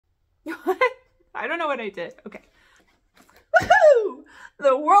I don't know what I did. Okay. Woohoo!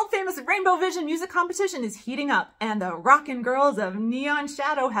 The world-famous Rainbow Vision music competition is heating up, and the rockin' girls of Neon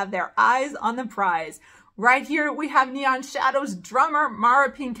Shadow have their eyes on the prize. Right here, we have Neon Shadow's drummer,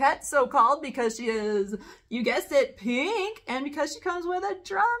 Mara Pinkett, so called because she is, you guessed it, pink, and because she comes with a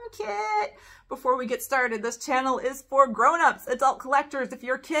drum kit. Before we get started, this channel is for grown-ups, adult collectors. If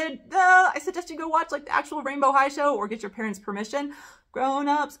you're a kid, I suggest you go watch like the actual Rainbow High show or get your parents' permission.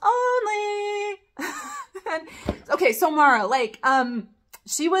 Grown-ups only. Okay, so Mara, like,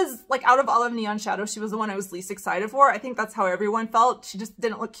 she was, like, out of all of Neon Shadow, she was the one I was least excited for. I think that's how everyone felt. She just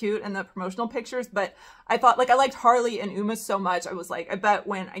didn't look cute in the promotional pictures, but I thought, like, I liked Harley and Uma so much. I was like, I bet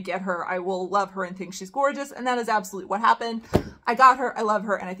when I get her, I will love her and think she's gorgeous, and that is absolutely what happened. I got her, I love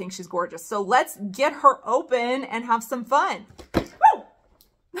her, and I think she's gorgeous. So let's get her open and have some fun. Woo!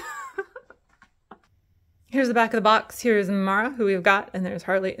 Here's the back of the box. Here's Mara, who we've got, and there's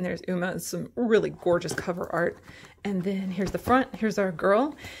Harley, and there's Uma. It's some really gorgeous cover art. And then here's the front. Here's our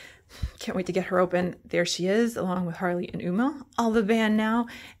girl. Can't wait to get her open. There she is, along with Harley and Uma. All the band now.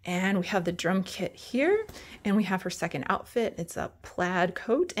 And we have the drum kit here. And we have her second outfit. It's a plaid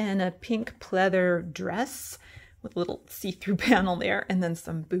coat and a pink pleather dress with a little see-through panel there. And then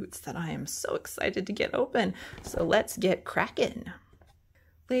some boots that I am so excited to get open. So let's get cracking.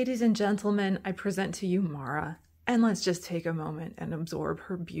 Ladies and gentlemen, I present to you Mara. And let's just take a moment and absorb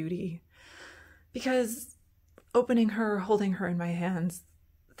her beauty. Because opening her, holding her in my hands,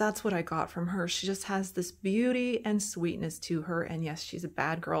 that's what I got from her. She just has this beauty and sweetness to her. And yes, she's a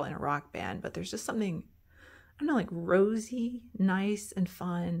bad girl in a rock band, but there's just something, I don't know, like rosy, nice, and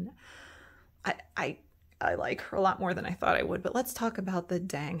fun. I like her a lot more than I thought I would, but let's talk about the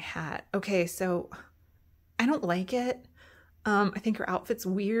dang hat. Okay, so I don't like it. I think her outfit's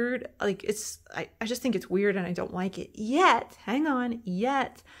weird. Like I just think it's weird and I don't like it. Yet, hang on,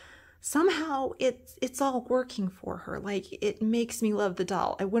 yet somehow it's all working for her. Like, it makes me love the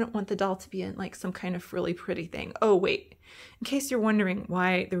doll. I wouldn't want the doll to be in like some kind of really pretty thing. Oh wait, in case you're wondering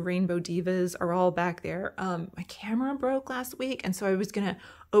why the Rainbow Divas are all back there, my camera broke last week, and so I was gonna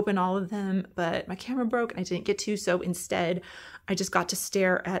open all of them, but my camera broke and I didn't get to, so instead I just got to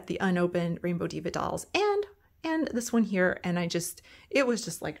stare at the unopened Rainbow Diva dolls and this one here, and it was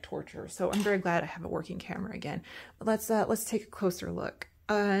just like torture. So I'm very glad I have a working camera again. But let's take a closer look.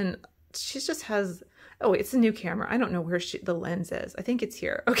 And she just has, oh, it's a new camera. I don't know where the lens is. I think it's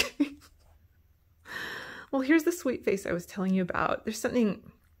here. Okay. Well, here's the sweet face I was telling you about. There's something,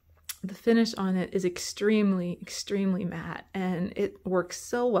 the finish on it is extremely, extremely matte, and it works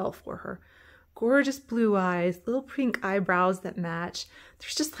so well for her. Gorgeous blue eyes, little pink eyebrows that match.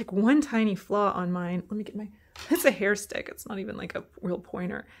 There's just like one tiny flaw on mine. Let me get it's a hair stick. It's not even like a real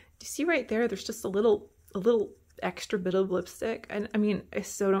pointer. Do you see right there? There's just a little extra bit of lipstick. And I mean, I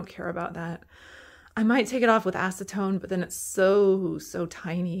so don't care about that. I might take it off with acetone, but then it's so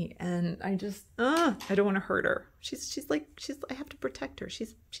tiny, and I don't want to hurt her. I have to protect her.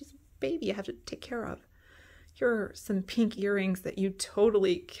 She's a baby I have to take care of. Here are some pink earrings that you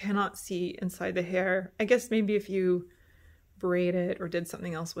totally cannot see inside the hair. I guess maybe if you braid it or did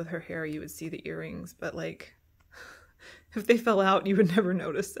something else with her hair, you would see the earrings, but like if they fell out, you would never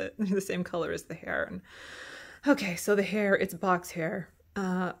notice it. They're the same color as the hair. And okay, so the hair, it's box hair.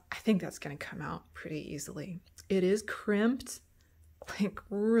 I think that's gonna come out pretty easily. It is crimped, like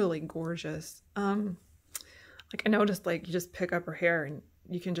really gorgeous. Like I noticed, like you just pick up her hair and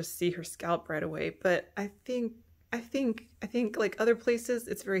you can just see her scalp right away. But I think like other places,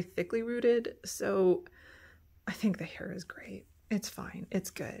 it's very thickly rooted. So I think the hair is great. It's fine. It's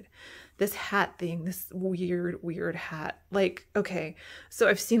good. This hat thing, this weird hat. Like, okay, so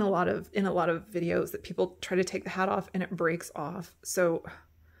I've seen in a lot of videos that people try to take the hat off and it breaks off. So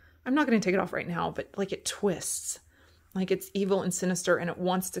I'm not going to take it off right now, but like it twists. Like it's evil and sinister and it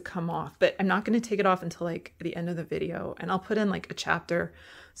wants to come off, but I'm not going to take it off until like the end of the video, and I'll put in like a chapter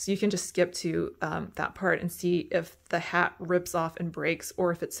so you can just skip to that part and see if the hat rips off and breaks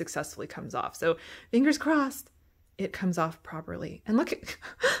or if it successfully comes off. So fingers crossed it comes off properly. And look at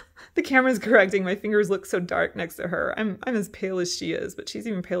the camera's correcting. My fingers look so dark next to her. I'm as pale as she is, but she's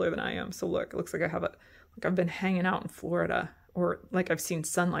even paler than I am. So look, it looks like I've been hanging out in Florida, or like I've seen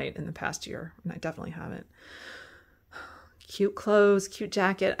sunlight in the past year, and I definitely haven't. Cute clothes, cute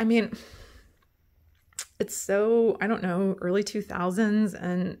jacket. I mean, it's so, I don't know, early 2000s,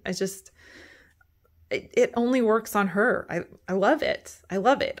 and it only works on her. I love it. I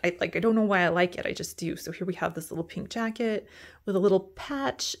love it. I don't know why I like it. I just do. So here we have this little pink jacket with a little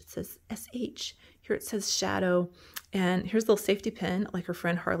patch. It says SH. Here it says Shadow. And here's a little safety pin like her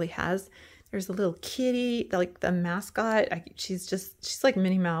friend Harley has. There's a little kitty, like the mascot. She's like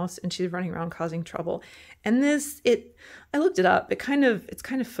Minnie Mouse, and she's running around causing trouble. And I looked it up. It's kind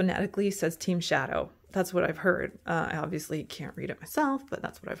of phonetically says Team Shadow. That's what I've heard. I obviously can't read it myself, but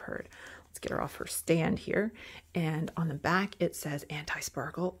that's what I've heard. Let's get her off her stand here. And on the back, it says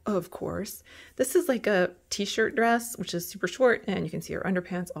Anti-Sparkle, of course. This is like a t-shirt dress, which is super short, and you can see her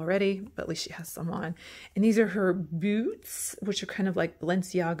underpants already, but at least she has some on. And these are her boots, which are kind of like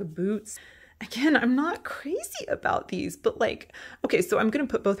Balenciaga boots. Again, I'm not crazy about these, but like, okay, so I'm going to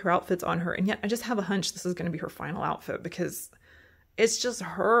put both her outfits on her, and yet I just have a hunch this is going to be her final outfit because it's just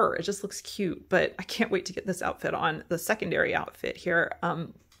her. It just looks cute, but I can't wait to get this outfit on. The secondary outfit here.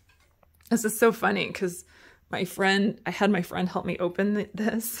 This is so funny because I had my friend help me open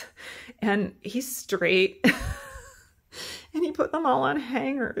this, and he's straight and he put them all on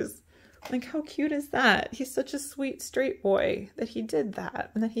hangers. Like, how cute is that? He's such a sweet straight boy that he did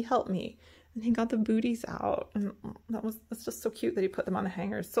that, and that he helped me, and he got the booties out, and that's just so cute that he put them on the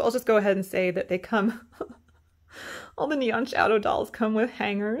hangers. So I'll just go ahead and say that they come all the Neon Shadow dolls come with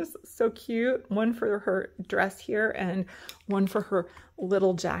hangers. So cute. One for her dress here and one for her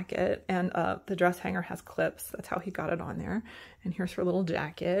little jacket. And the dress hanger has clips. That's how he got it on there. And here's her little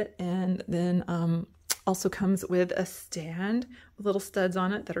jacket. And then also comes with a stand with little studs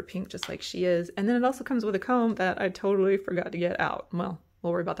on it that are pink just like she is. And then it also comes with a comb that I totally forgot to get out. Well,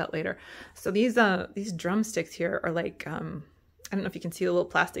 we'll worry about that later. So these drumsticks here are like, I don't know if you can see the little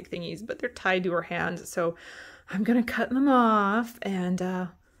plastic thingies, but they're tied to her hands. So I'm going to cut them off, and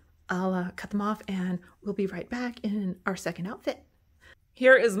I'll cut them off, and we'll be right back in our second outfit.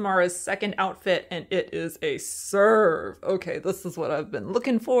 Here is Mara's second outfit, and it is a serve. Okay, this is what I've been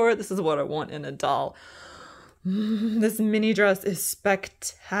looking for. This is what I want in a doll. This mini dress is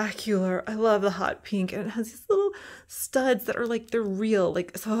spectacular. I love the hot pink, and it has these little studs that are like, they're real.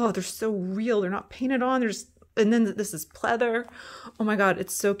 Like, oh, they're so real. They're not painted on. They're just, and then this is pleather. Oh my God,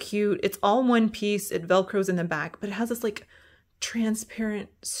 it's so cute. It's all one piece. It Velcros in the back, but it has this like transparent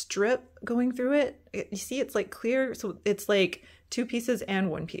strip going through it. You see, it's like clear. So it's like two pieces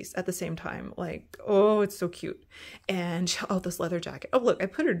and one piece at the same time. Like, oh, it's so cute. And oh, this leather jacket. Oh, look, I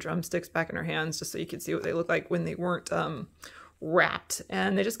put her drumsticks back in her hands just so you could see what they look like when they weren't wrapped.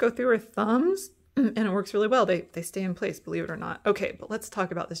 And they just go through her thumbs. And it works really well. They stay in place, believe it or not. Okay, but let's talk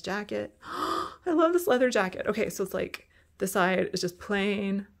about this jacket. I love this leather jacket. Okay, so it's like this side is just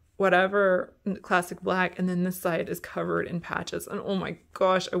plain, whatever, classic black, and then this side is covered in patches. And oh my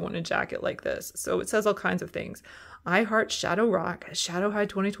gosh, I want a jacket like this. So it says all kinds of things. I heart Shadow Rock, Shadow High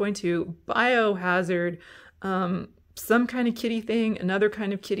 2022, Biohazard, some kind of kitty thing, another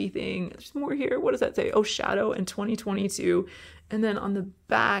kind of kitty thing. There's more here. What does that say? Oh, Shadow in 2022. And then on the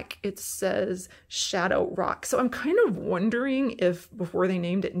back, it says Shadow Rock. So I'm kind of wondering if, before they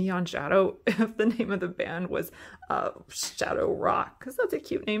named it Neon Shadow, if the name of the band was Shadow Rock, because that's a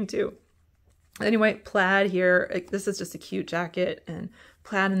cute name too. Anyway, plaid here. Like, this is just a cute jacket, and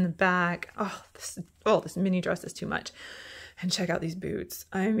plaid in the back. Oh, this mini dress is too much. And check out these boots.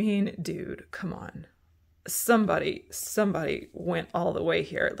 I mean, dude, come on. Somebody went all the way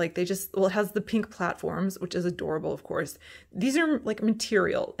here. Like, they just, well, it has the pink platforms, which is adorable, of course. These are like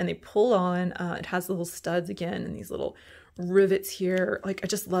material, and they pull on. It has little studs again and these little rivets here. Like, I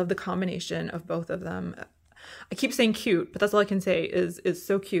just love the combination of both of them. I keep saying cute, but that's all I can say is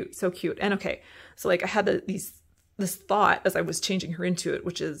so cute, so cute. And okay, so like I had this thought as I was changing her into it,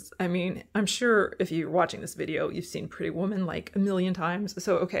 which is, I mean, I'm sure if you're watching this video, you've seen Pretty Woman like a million times.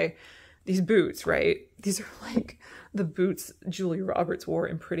 So, okay, these boots, right? These are like the boots Julia Roberts wore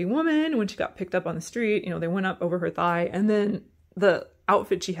in Pretty Woman when she got picked up on the street. You know, they went up over her thigh, and then the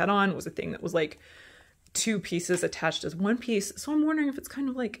outfit she had on was a thing that was like two pieces attached as one piece. So I'm wondering if it's kind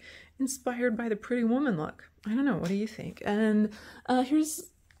of like inspired by the Pretty Woman look. I don't know. What do you think? And here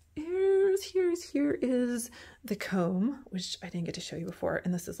is the comb, which I didn't get to show you before.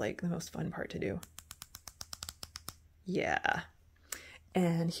 And this is like the most fun part to do. Yeah.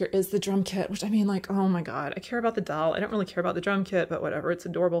 And here is the drum kit, which I mean, like, oh my God, I care about the doll. I don't really care about the drum kit, but whatever, it's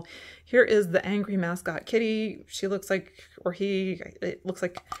adorable. Here is the angry mascot kitty. She looks like, or it looks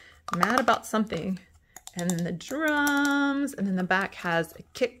like mad about something. And then the drums, and then the back has a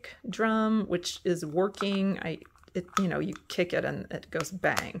kick drum, which is working. You know, you kick it and it goes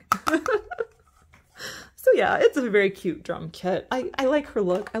bang. So yeah, it's a very cute drum kit. I like her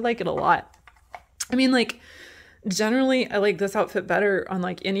look. I like it a lot. I mean, like, Generally, I like this outfit better on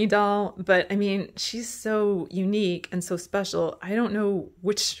like any doll, but I mean, she's so unique and so special. I don't know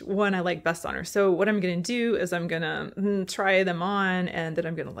which one I like best on her. So what I'm going to do is I'm going to try them on, and then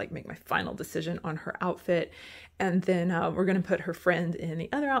I'm going to like make my final decision on her outfit. And then we're going to put her friend in the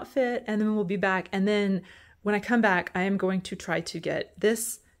other outfit, and then we'll be back. And then when I come back, I am going to try to get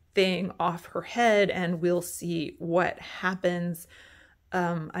this thing off her head, and we'll see what happens.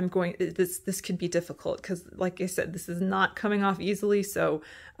 This could be difficult because, like I said, this is not coming off easily. So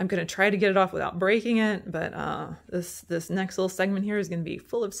I'm going to try to get it off without breaking it. But this next little segment here is going to be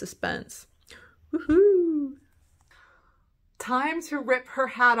full of suspense. Woohoo! Time to rip her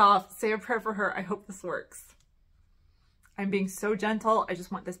hat off. Say a prayer for her. I hope this works. I'm being so gentle. I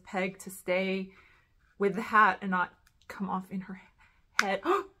just want this peg to stay with the hat and not come off in her head.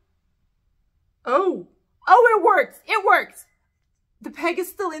 Oh, it worked. It worked. The peg is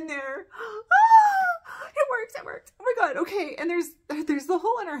still in there. It worked. Oh my God. Okay. And there's the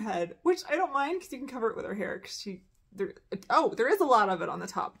hole in her head, which I don't mind because you can cover it with her hair because there is a lot of it on the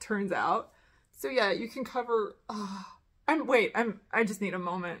top, turns out. So yeah, you can cover, I just need a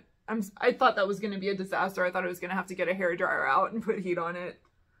moment. I thought that was going to be a disaster. I thought I was going to have to get a hairdryer out and put heat on it.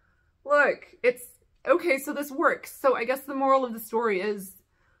 Look, it's okay. So this works. So I guess the moral of the story is,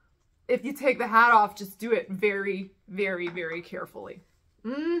 if you take the hat off, just do it very, very, very carefully.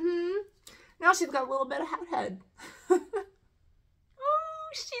 Now she's got a little bit of hat head. Oh,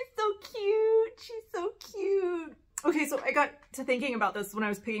 she's so cute. She's so cute. Okay, so I got to thinking about this when I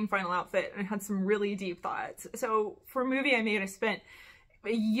was picking final outfit, and I had some really deep thoughts. So for a movie I made, I spent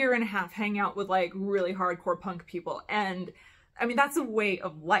a year and a half hanging out with like really hardcore punk people. And I mean, that's a way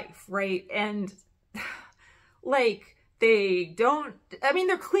of life, right? And like, they don't, I mean,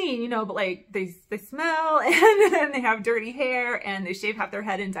 they're clean, you know, but like they smell, and then they have dirty hair, and they shave half their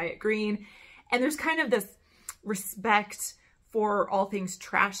head and dye it green. And there's kind of this respect for all things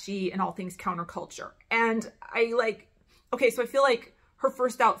trashy and all things counterculture. And I like, okay, so I feel like her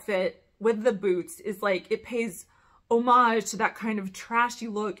first outfit with the boots is like, it pays homage to that kind of trashy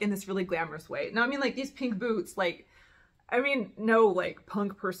look in this really glamorous way. Now, I mean, like these pink boots, like, I mean, no, like,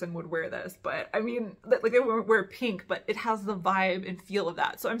 punk person would wear this, but I mean, like, they won't wear pink, but it has the vibe and feel of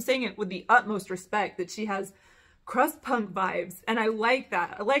that. So I'm saying it with the utmost respect that she has crust punk vibes, and I like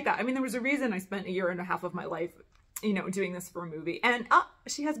that. I like that. I mean, there was a reason I spent a year and a half of my life, you know, doing this for a movie. And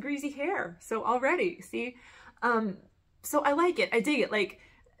she has greasy hair, so already, see? So I like it. I dig it. Like,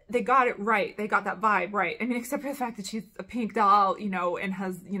 they got it right. They got that vibe right. I mean, except for the fact that she's a pink doll, you know, and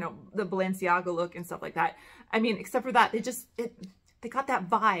has, you know, the Balenciaga look and stuff like that. I mean, except for that, they got that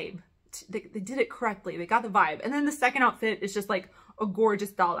vibe. They did it correctly. They got the vibe. And then the second outfit is just like a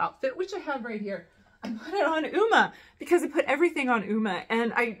gorgeous doll outfit, which I have right here. I put it on Uma because I put everything on Uma,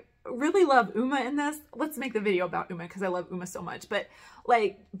 and I really love Uma in this. Let's make the video about Uma because I love Uma so much. But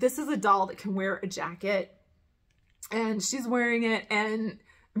like, this is a doll that can wear a jacket, and she's wearing it, and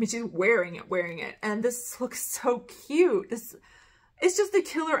I mean, she's wearing it, and this looks so cute. It's just a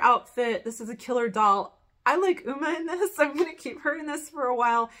killer outfit. This is a killer doll. I like Uma in this. I'm gonna keep her in this for a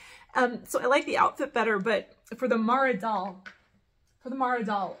while. So I like the outfit better, but for the Mara doll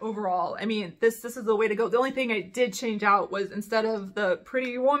overall, I mean, this is the way to go. The only thing I did change out was, instead of the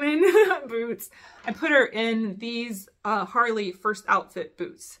Pretty Woman boots, I put her in these Harley first outfit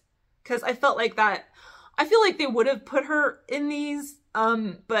boots, because I felt like that. I feel like they would have put her in these,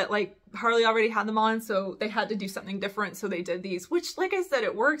 but like Harley already had them on, so they had to do something different, so they did these, which, like I said,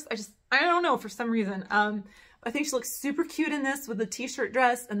 it works. I don't know, for some reason. I think she looks super cute in this with the t-shirt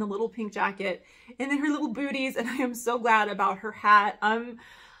dress and the little pink jacket, and then her little booties, and I am so glad about her hat.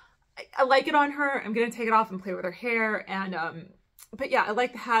 I like it on her. I'm gonna take it off and play with her hair, and but yeah, I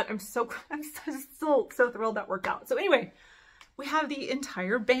like the hat. I'm so thrilled that worked out. So anyway, we have the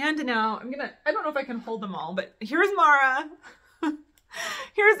entire band now. I don't know if I can hold them all, but here's Mara.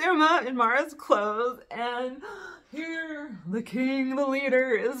 Here's Uma in Mara's clothes, and here, the king, the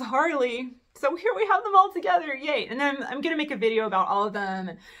leader, is Harley. So here we have them all together, yay. And then I'm gonna make a video about all of them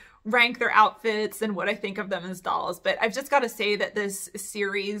and rank their outfits and what I think of them as dolls. But I've just gotta say that this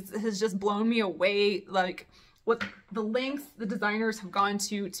series has just blown me away, like what the lengths the designers have gone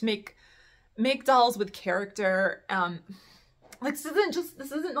to make dolls with character. Like, this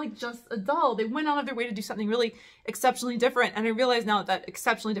isn't like just a doll. They went out of their way to do something really exceptionally different. And I realize now that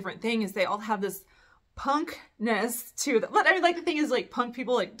exceptionally different thing is they all have this punkness to them. But I mean, like, the thing is, like, punk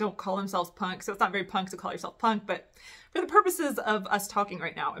people, like, don't call themselves punk. So it's not very punk to call yourself punk. But for the purposes of us talking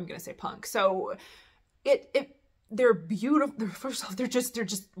right now, I'm going to say punk. So they're beautiful. First off, they're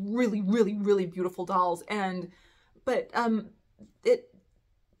just really, really, really beautiful dolls. But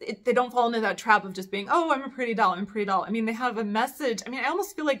they don't fall into that trap of just being, oh, I'm a pretty doll, I'm a pretty doll. I mean, they have a message. I mean, I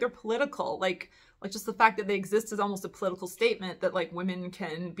almost feel like they're political. Like just the fact that they exist is almost a political statement that like women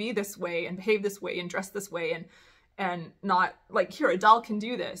can be this way and behave this way and dress this way and not like, here, a doll can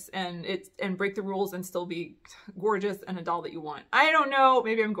do this and break the rules and still be gorgeous and a doll that you want. I don't know.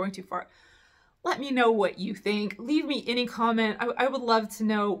 Maybe I'm going too far. Let me know what you think. Leave me any comment. I would love to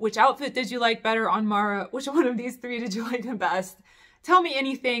know, which outfit did you like better on Mara? Which one of these three did you like the best? Tell me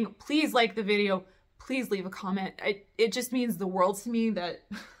anything. Please like the video. Please leave a comment. It just means the world to me that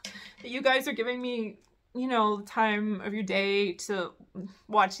you guys are giving me, you know, the time of your day to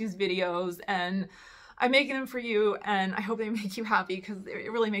watch these videos, and I'm making them for you, and I hope they make you happy because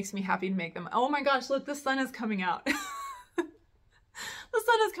it really makes me happy to make them. Oh my gosh, look, the sun is coming out. The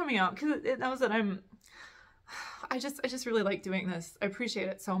sun is coming out because it knows that I just really like doing this. I appreciate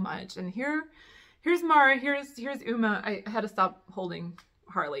it so much. And here's Mara, here's Uma. I had to stop holding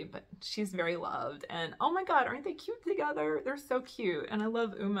Harley, but she's very loved. And oh my God, aren't they cute together? They're so cute. And I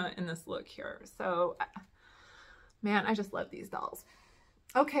love Uma in this look here. So man, I just love these dolls.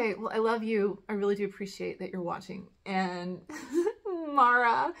 Okay, well, I love you. I really do appreciate that you're watching. And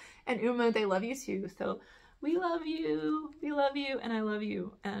Mara and Uma, they love you too. So we love you, and I love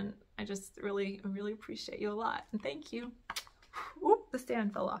you. And I just really appreciate you a lot. And thank you. Oop, the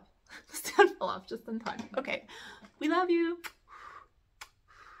stand fell off. The stand fell off just in time. Okay, we love you.